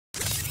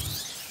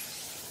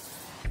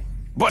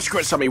Bush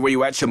Chris, tell me where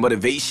you at. Your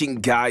motivation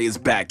guy is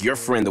back. Your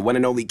friend, the one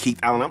and only Keith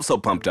Allen. I'm so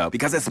pumped up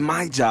because it's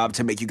my job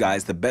to make you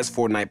guys the best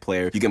Fortnite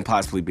player you can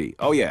possibly be.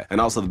 Oh yeah, and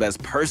also the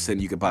best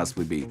person you can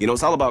possibly be. You know,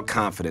 it's all about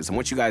confidence. I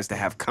want you guys to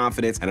have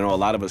confidence. And I know a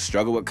lot of us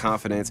struggle with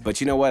confidence, but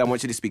you know what? I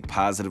want you to speak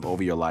positive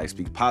over your life.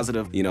 Speak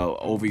positive, you know,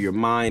 over your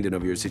mind and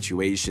over your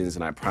situations.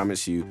 And I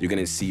promise you, you're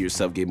gonna see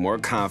yourself get more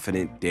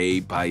confident day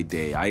by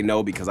day. I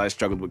know because I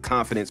struggled with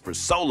confidence for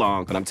so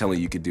long, but I'm telling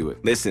you, you could do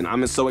it. Listen,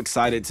 I'm so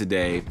excited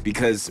today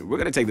because we're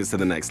gonna take this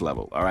to the next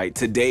level, all right?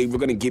 Today, we're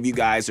gonna give you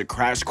guys a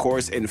crash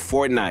course in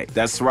Fortnite.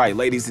 That's right,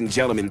 ladies and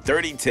gentlemen,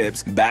 30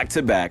 tips back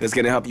to back that's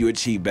gonna help you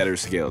achieve better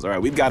skills. All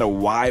right, we've got a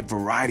wide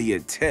variety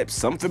of tips,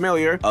 some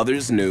familiar,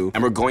 others new,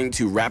 and we're going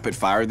to rapid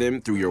fire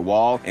them through your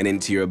wall and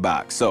into your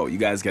box. So you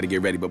guys gotta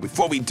get ready, but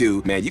before we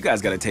do, man, you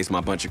guys gotta taste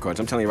my Bunch of Crunch.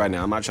 I'm telling you right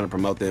now, I'm not trying to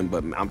promote them,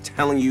 but I'm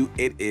telling you,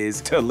 it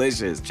is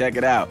delicious. Check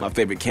it out. My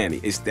favorite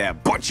candy is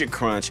that Bunch of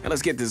Crunch, and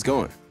let's get this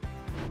going.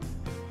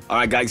 All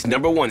right, guys,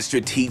 number one,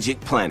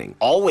 strategic planning.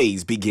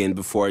 Always begin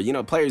before,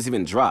 players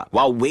even drop.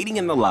 While waiting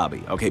in the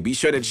lobby, okay, be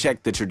sure to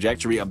check the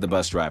trajectory of the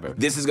bus driver.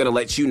 This is gonna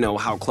let you know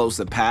how close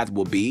the path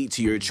will be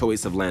to your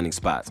choice of landing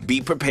spots. Be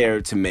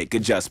prepared to make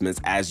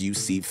adjustments as you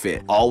see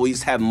fit.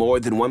 Always have more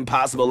than one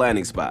possible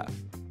landing spot.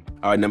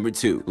 All right, number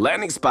two,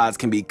 landing spots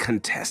can be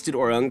contested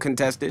or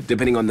uncontested,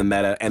 depending on the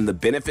meta and the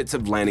benefits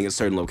of landing at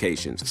certain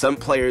locations. Some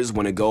players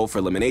want to go for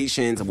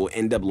eliminations and will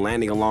end up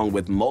landing along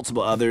with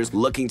multiple others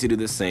looking to do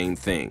the same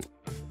thing.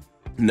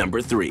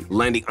 Number three,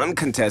 landing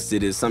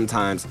uncontested is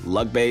sometimes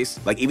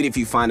luck-based. Like, even if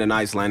you find a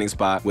nice landing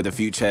spot with a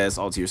few chests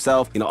all to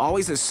yourself,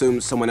 always assume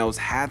someone else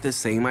had the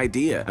same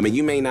idea. I mean,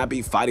 you may not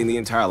be fighting the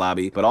entire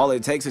lobby, but all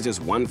it takes is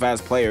just one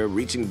fast player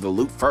reaching the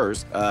loot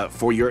first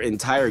for your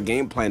entire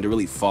game plan to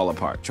really fall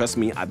apart. Trust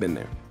me, I've been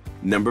there.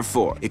 Number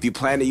four, if you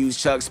plan to use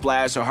Chug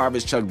Splash or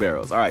Harvest Chug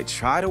Barrels, all right,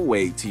 try to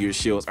wait till your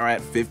shields are at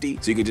 50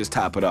 so you can just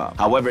top it off.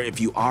 However, if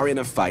you are in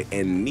a fight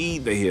and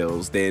need the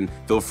heals, then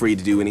feel free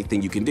to do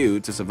anything you can do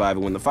to survive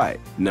and win the fight.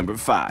 Number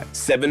five,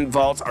 7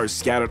 vaults are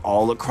scattered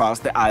all across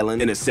the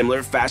island in a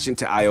similar fashion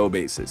to IO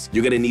bases.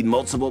 You're gonna need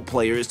multiple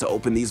players to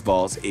open these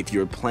vaults if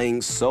you're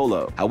playing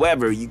solo.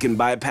 However, you can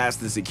bypass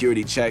the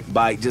security check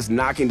by just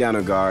knocking down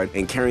a guard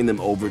and carrying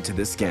them over to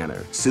the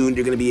scanner. Soon,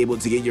 you're gonna be able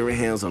to get your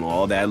hands on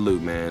all that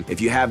loot, man.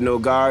 If you have no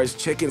guards,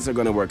 chickens are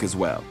gonna work as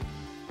well.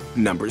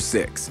 Number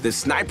six, the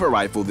sniper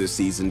rifle this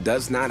season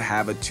does not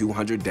have a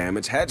 200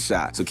 damage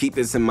headshot. So keep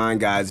this in mind,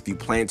 guys, if you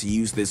plan to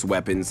use this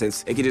weapon,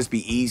 since it can just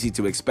be easy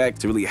to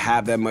expect to really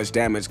have that much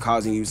damage,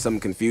 causing you some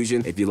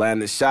confusion if you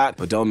land the shot,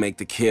 but don't make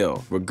the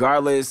kill.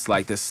 Regardless,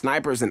 like, the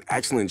sniper is an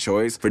excellent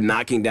choice for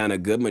knocking down a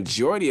good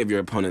majority of your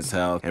opponent's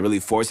health and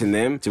really forcing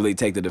them to really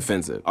take the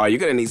defensive. All right,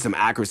 you're gonna need some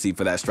accuracy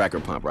for that striker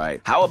pump,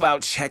 right? How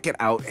about checking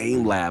out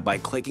Aim Lab by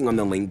clicking on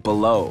the link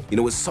below?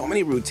 With so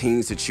many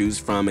routines to choose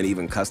from and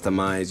even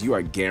customize, you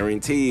are guaranteed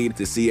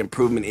to see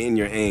improvement in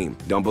your aim.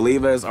 Don't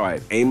believe us? All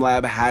right,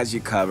 AimLab has you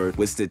covered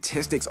with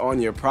statistics on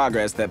your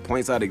progress that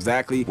points out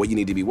exactly what you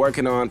need to be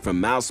working on,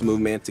 from mouse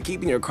movement to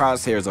keeping your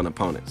crosshairs on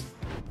opponents.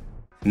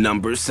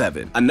 Number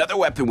seven, another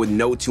weapon with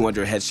no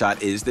 200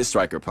 headshot is the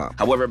striker pump.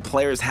 However,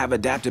 players have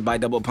adapted by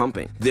double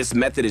pumping. This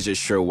method is a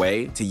sure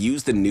way to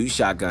use the new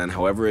shotgun.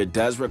 However, it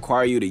does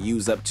require you to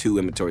use up 2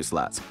 inventory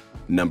slots.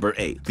 Number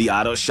 8, the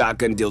auto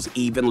shotgun deals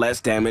even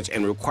less damage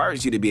and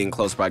requires you to be in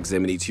close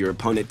proximity to your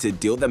opponent to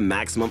deal the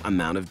maximum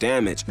amount of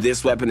damage.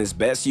 This weapon is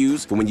best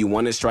used for when you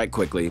want to strike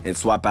quickly and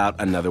swap out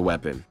another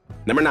weapon.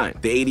 Number 9,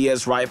 the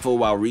ADS rifle,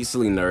 while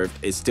recently nerfed,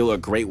 is still a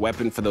great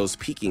weapon for those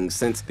peeking,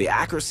 since the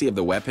accuracy of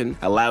the weapon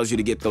allows you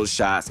to get those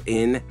shots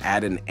in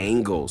at an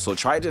angle. So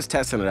try just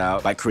testing it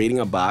out by creating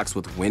a box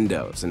with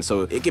windows, and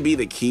so it could be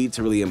the key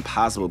to really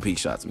impossible peek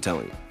shots, I'm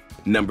telling you.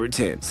 Number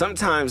 10,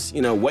 sometimes,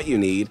 what you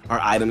need are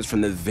items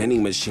from the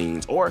vending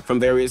machines or from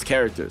various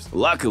characters.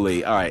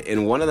 Luckily, all right,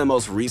 in one of the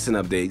most recent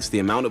updates, the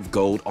amount of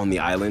gold on the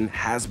island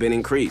has been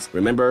increased.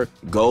 Remember,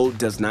 gold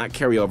does not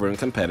carry over in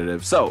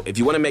competitive, so if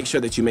you want to make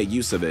sure that you make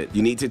use of it,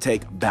 you need to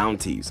take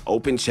bounties,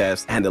 open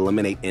chests, and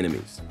eliminate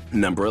enemies.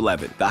 Number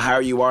 11, the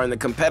higher you are in the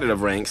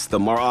competitive ranks, the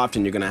more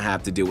often you're gonna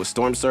have to deal with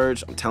Storm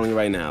Surge, I'm telling you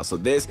right now. So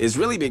this is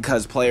really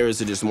because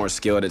players are just more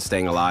skilled at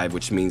staying alive,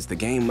 which means the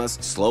game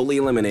must slowly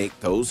eliminate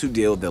those who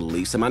deal the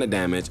least amount of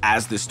damage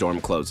as the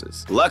storm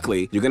closes.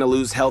 Luckily, you're gonna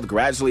lose health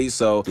gradually,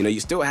 so you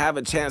still have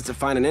a chance to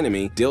find an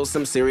enemy, deal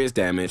some serious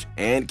damage,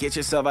 and get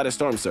yourself out of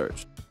Storm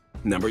Surge.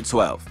 Number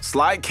 12,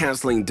 slide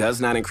canceling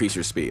does not increase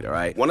your speed, all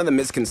right? One of the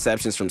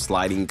misconceptions from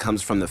sliding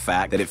comes from the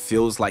fact that it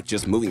feels like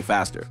just moving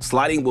faster.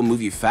 Sliding will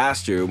move you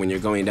faster when you're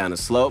going down a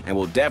slope and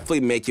will definitely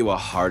make you a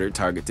harder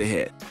target to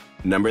hit.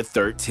 Number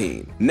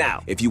 13.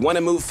 Now, if you want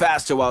to move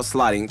faster while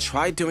sliding,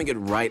 try doing it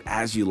right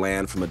as you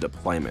land from a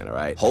deployment, all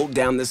right? Hold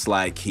down the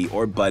slide key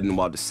or button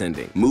while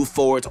descending. Move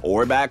forwards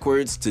or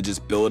backwards to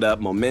just build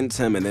up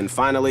momentum, and then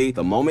finally,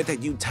 the moment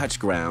that you touch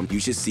ground, you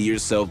should see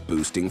yourself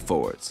boosting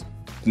forwards.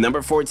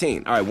 Number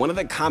 14. All right, one of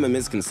the common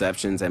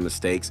misconceptions and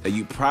mistakes that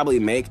you probably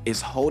make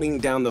is holding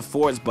down the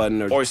forwards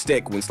button or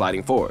stick when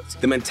sliding forwards.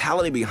 The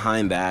mentality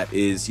behind that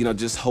is,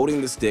 just holding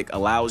the stick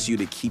allows you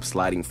to keep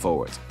sliding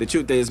forwards. The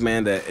truth is,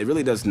 man, that it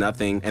really does nothing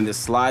nothing, and the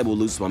slide will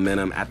lose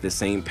momentum at the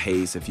same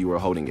pace if you were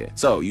holding it.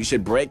 So you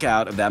should break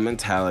out of that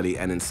mentality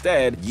and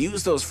instead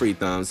use those free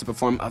thumbs to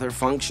perform other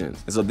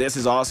functions. And so this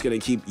is also going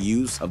to keep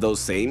use of those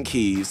same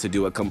keys to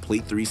do a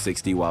complete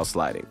 360 while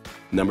sliding.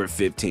 Number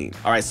 15.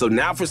 All right, so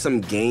now for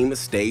some game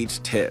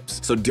stage tips.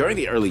 So during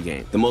the early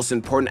game, the most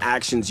important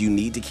actions you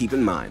need to keep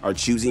in mind are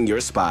choosing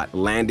your spot,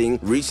 landing,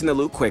 reaching the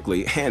loot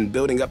quickly, and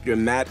building up your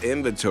mat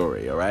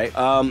inventory, all right?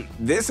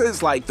 This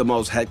is like the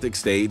most hectic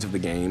stage of the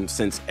game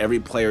since every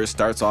player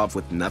starts off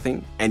with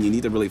nothing, and you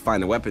need to really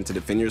find a weapon to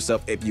defend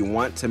yourself if you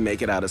want to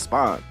make it out of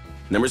spawn.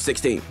 Number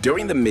 16.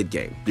 During the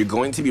mid-game, you're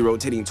going to be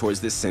rotating towards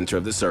the center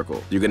of the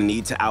circle. You're going to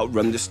need to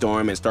outrun the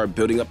storm and start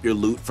building up your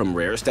loot from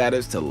rare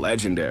status to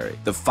legendary.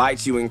 The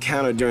fights you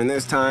encounter during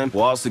this time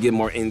will also get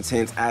more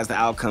intense as the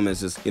outcome is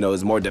just,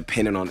 is more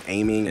dependent on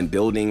aiming and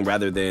building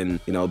rather than,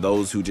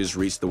 those who just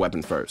reach the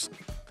weapon first.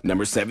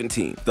 Number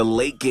 17. The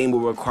late game will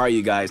require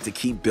you guys to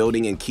keep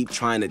building and keep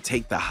trying to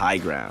take the high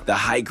ground. The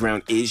high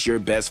ground is your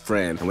best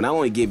friend and will not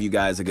only give you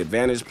guys a good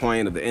vantage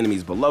point of the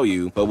enemies below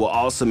you, but will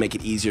also make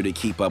it easier to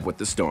keep up with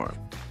the storm.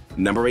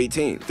 Number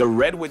 18. The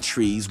redwood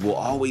trees will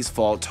always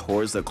fall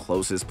towards the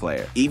closest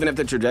player, even if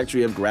the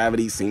trajectory of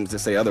gravity seems to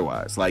say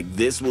otherwise. Like,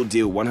 this will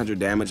deal 100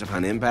 damage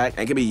upon impact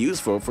and can be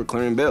useful for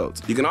clearing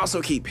builds. You can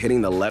also keep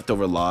hitting the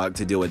leftover log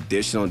to deal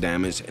additional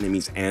damage to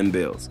enemies and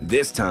builds.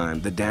 This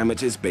time, the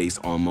damage is based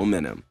on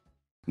momentum.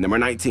 Number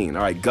 19.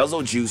 All right,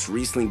 Guzzle Juice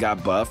recently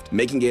got buffed,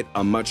 making it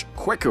a much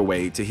quicker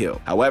way to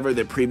heal. However,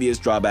 the previous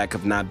drawback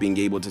of not being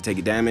able to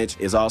take damage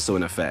is also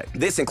in effect.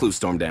 This includes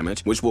storm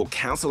damage, which will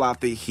cancel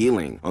out the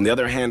healing. On the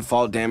other hand,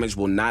 fall damage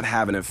will not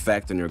have an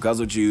effect on your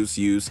Guzzle Juice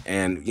use,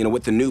 and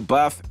with the new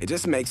buff, it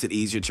just makes it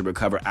easier to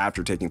recover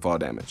after taking fall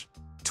damage.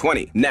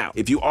 20. Now,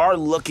 if you are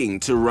looking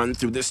to run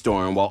through the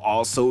storm while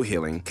also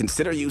healing,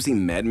 consider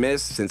using Med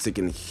Mist since it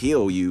can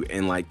heal you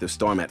in the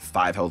storm at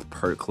 5 health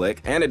per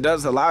click, and it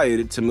does allow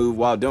you to move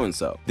while doing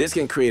so. This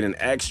can create an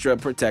extra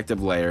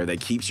protective layer that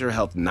keeps your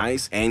health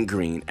nice and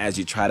green as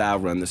you try to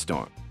outrun the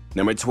storm.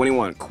 Number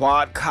 21.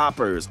 Quad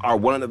Coppers are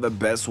one of the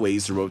best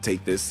ways to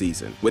rotate this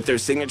season. With their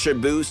signature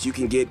boost, you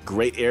can get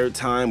great air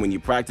time when you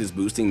practice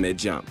boosting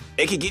mid-jump.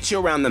 It can get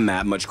you around the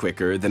map much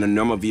quicker than a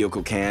normal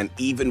vehicle can,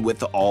 even with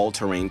the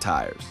all-terrain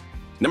tires.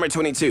 Number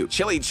 22.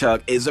 Chili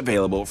Chuck is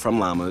available from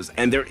llamas,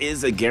 and there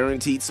is a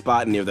guaranteed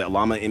spot near the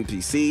llama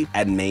NPC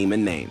at Name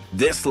and Name.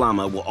 This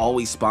llama will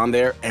always spawn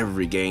there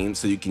every game,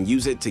 so you can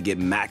use it to get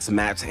max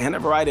mats and a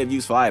variety of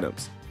useful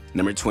items.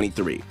 Number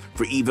 23.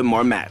 For even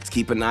more mats,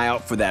 keep an eye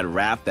out for that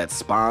raft that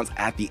spawns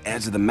at the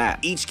edge of the map.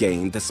 Each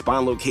game, the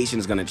spawn location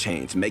is going to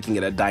change, making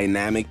it a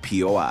dynamic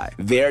POI.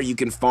 There, you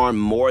can farm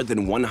more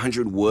than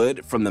 100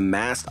 wood from the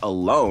mast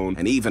alone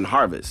and even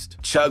harvest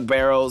chug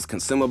barrels,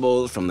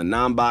 consumables from the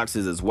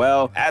non-boxes as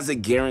well as a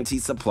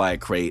guaranteed supply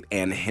crate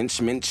and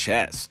henchman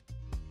chest.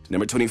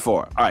 Number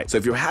 24. All right, so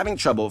if you're having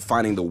trouble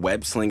finding the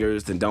web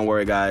slingers, then don't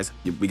worry, guys.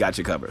 We got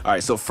you covered. All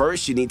right, so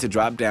first you need to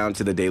drop down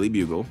to the Daily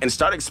Bugle and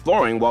start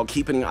exploring while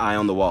keeping an eye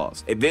on the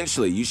walls.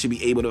 Eventually, you should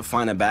be able to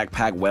find a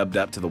backpack webbed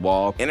up to the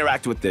wall,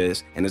 interact with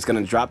this, and it's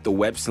gonna drop the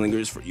web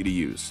slingers for you to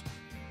use.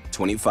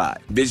 25.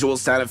 Visual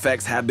sound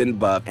effects have been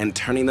buffed, and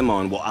turning them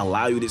on will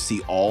allow you to see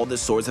all the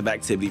sorts of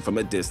activity from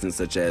a distance,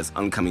 such as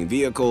oncoming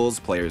vehicles,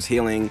 players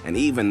healing, and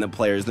even the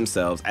players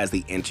themselves as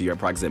they enter your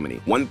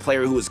proximity. One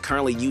player who is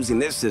currently using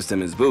this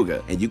system is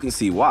Booga, and you can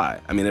see why.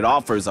 I mean, it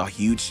offers a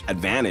huge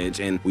advantage,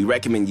 and we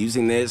recommend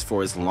using this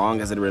for as long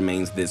as it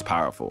remains this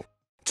powerful.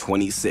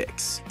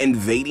 26.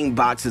 Invading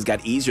boxes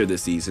got easier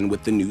this season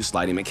with the new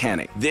sliding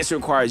mechanic. This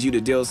requires you to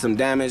deal some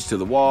damage to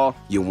the wall.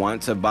 You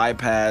want to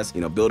bypass,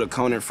 build a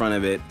cone in front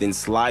of it, then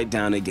slide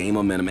down to gain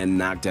momentum and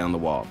knock down the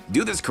wall.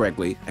 Do this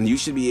correctly, and you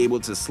should be able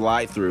to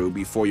slide through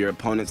before your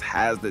opponent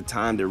has the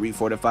time to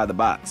refortify the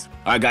box.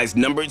 All right, guys,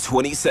 number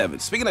 27.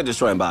 Speaking of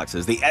destroying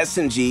boxes, the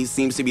SMG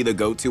seems to be the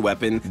go-to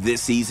weapon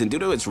this season due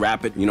to its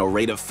rapid,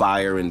 rate of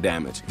fire and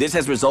damage. This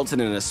has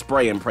resulted in a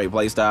spray and pray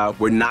playstyle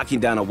where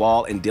knocking down a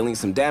wall and dealing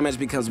some damage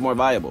becomes more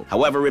viable.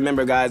 However,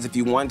 remember, guys, if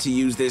you want to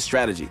use this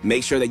strategy,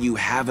 make sure that you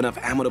have enough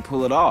ammo to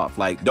pull it off.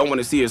 Don't want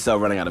to see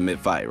yourself running out of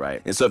mid-fight,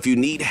 right? And so if you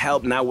need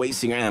help not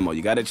wasting your ammo,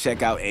 you got to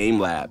check out Aim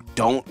Lab.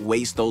 Don't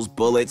waste those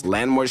bullets,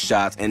 land more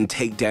shots, and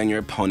take down your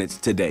opponents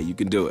today. You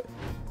can do it.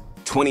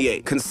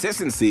 28.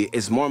 Consistency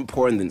is more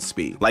important than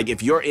speed.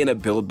 If you're in a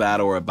build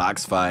battle or a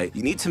box fight,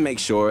 you need to make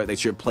sure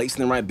that you're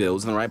placing the right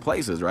builds in the right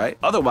places, right?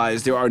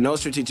 Otherwise, there are no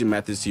strategic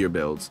methods to your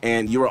builds,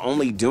 and you are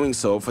only doing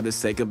so for the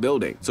sake of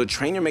building. So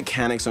train your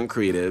mechanics on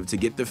creative to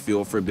get the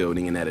feel for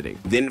building and editing.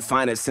 Then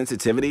find a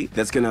sensitivity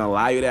that's going to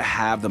allow you to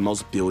have the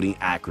most building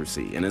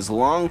accuracy. And as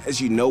long as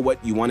you know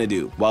what you want to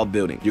do while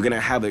building, you're going to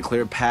have a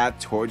clear path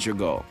towards your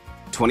goal.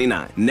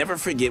 29. Never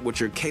forget what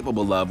you're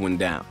capable of when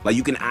down.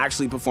 You can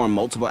actually perform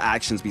multiple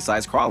actions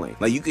besides crawling.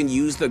 You can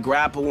use the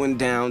grapple when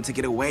down to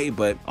get away,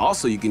 but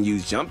also you can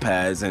use jump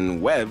pads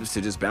and webs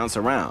to just bounce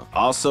around.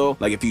 Also,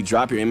 if you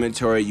drop your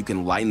inventory, you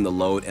can lighten the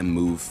load and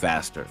move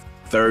faster.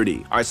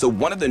 30. All right, so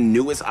one of the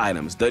newest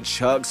items, the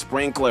Chug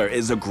Sprinkler,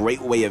 is a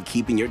great way of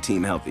keeping your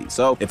team healthy.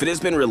 So if it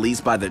has been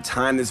released by the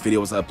time this video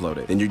was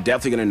uploaded, then you're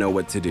definitely gonna know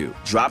what to do.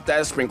 Drop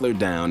that sprinkler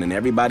down and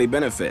everybody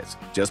benefits.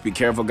 Just be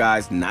careful,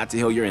 guys, not to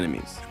heal your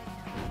enemies.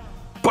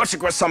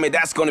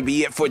 That's going to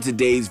be it for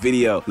today's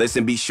video.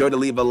 Listen, be sure to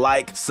leave a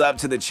like, sub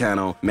to the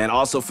channel. Man,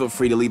 also feel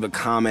free to leave a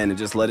comment and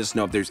just let us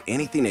know if there's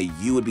anything that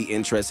you would be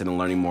interested in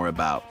learning more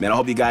about. Man, I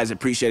hope you guys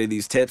appreciated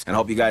these tips and I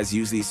hope you guys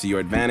use these to your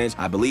advantage.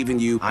 I believe in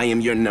you. I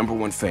am your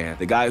 #1 fan.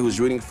 The guy who's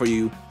rooting for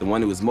you, the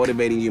one who is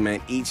motivating you, man,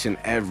 each and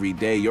every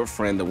day. Your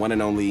friend, the one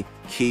and only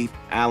Keith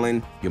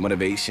Allen, your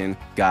motivation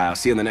guy. I'll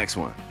see you in the next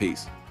one.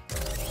 Peace.